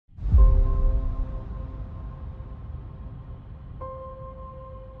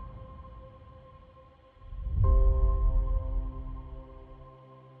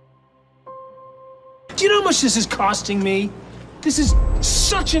Do you know how much this is costing me? This is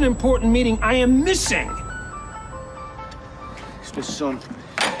such an important meeting I am missing. It's my son.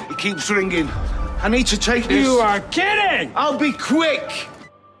 He keeps ringing. I need to take this. You are kidding! I'll be quick!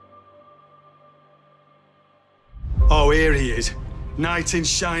 Oh, here he is. Knight in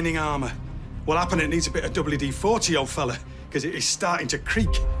shining armour. What happened? It needs a bit of WD-40, old fella, because it is starting to creak.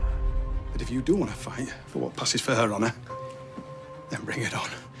 But if you do want to fight for what passes for her honour, then bring it on,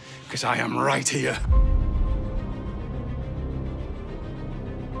 because I am right here.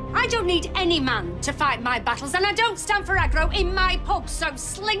 I don't need any man to fight my battles, and I don't stand for aggro in my pub, so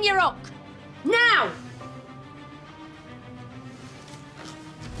sling your hook. Now!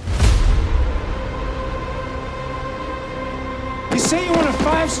 You say you want a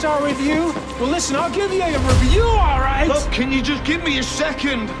 5-star review? Well, listen, I'll give you a review, all right? Look, can you just give me a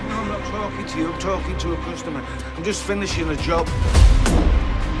second? No, I'm not talking to you. I'm talking to a customer. I'm just finishing a job.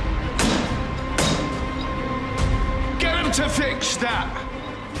 Get him to fix that!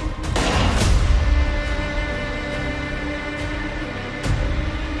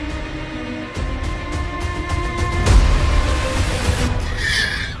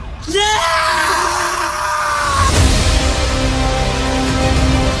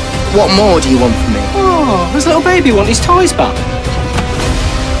 What more do you want from me? Oh, does little baby want his toys back?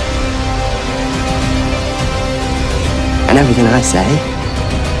 And everything I say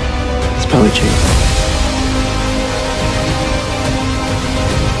is poetry.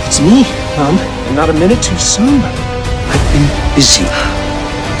 It's me, Mum. Not a minute too soon. I've been busy.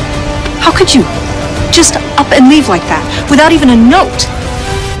 How could you just up and leave like that, without even a note?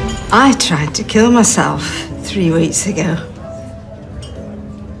 I tried to kill myself 3 weeks ago.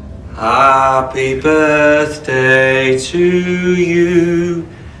 Happy birthday to you.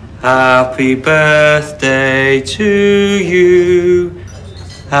 Happy birthday to you.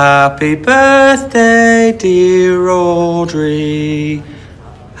 Happy birthday, dear Audrey.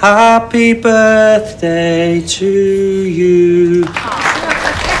 Happy birthday to you.